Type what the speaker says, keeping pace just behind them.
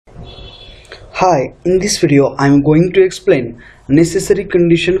Hi, in this video I am going to explain necessary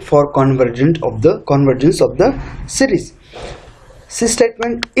condition for convergence of the series. C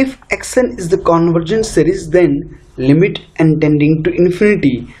statement: if xn is the convergent series, then limit n tending to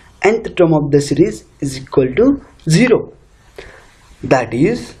infinity nth term of the series is equal to 0. That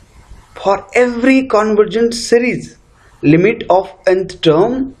is, for every convergent series, limit of nth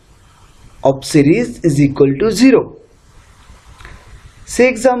term of series is equal to 0. Say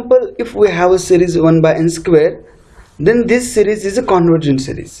example, if we have a series 1 by n square, then this series is a convergent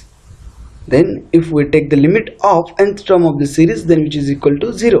series. Then if we take the limit of nth term of the series, then which is equal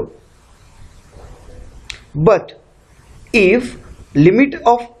to 0. But if limit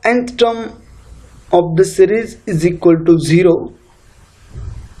of nth term of the series is equal to 0,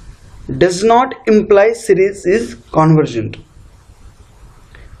 does not imply series is convergent.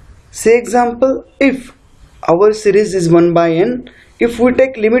 Say example, if our series is 1 by n, if we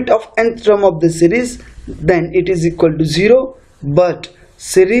take limit of nth term of the series, then it is equal to 0, but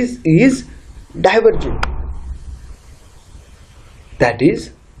series is divergent. That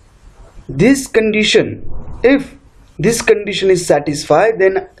is, this condition, if this condition is satisfied,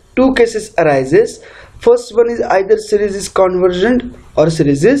 then two cases arises. First one is either series is convergent or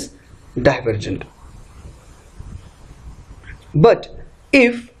series is divergent. But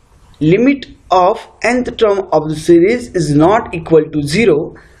if limit of nth term of the series is not equal to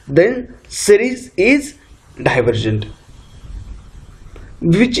 0, then series is divergent,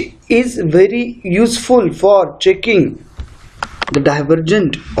 which is very useful for checking the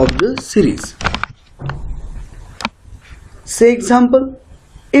divergent of the series. Say example,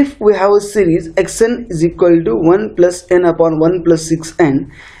 if we have a series xn is equal to 1 plus n upon 1 plus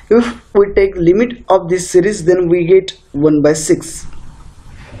 6n, if we take limit of this series, then we get 1 by 6,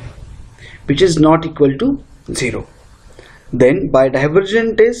 which is not equal to 0. Then by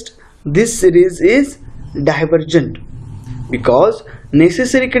divergent test, this series is divergent because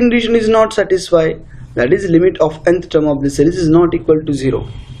necessary condition is not satisfied, that is limit of nth term of the series is not equal to 0.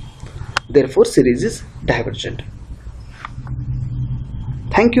 Therefore series is divergent.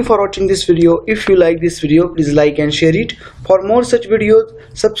 Thank you for watching this video. If you like this video, please like and share it. For more such videos,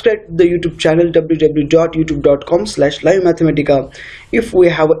 subscribe to the YouTube channel www.youtube.com/livemathematica. If we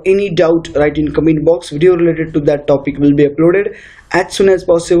have any doubt, write in comment box. Video related to that topic will be uploaded as soon as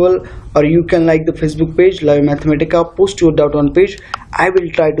possible, or you can like the Facebook page Live Mathematica, post your doubt on page. I will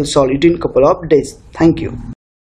try to solve it in couple of days. Thank you.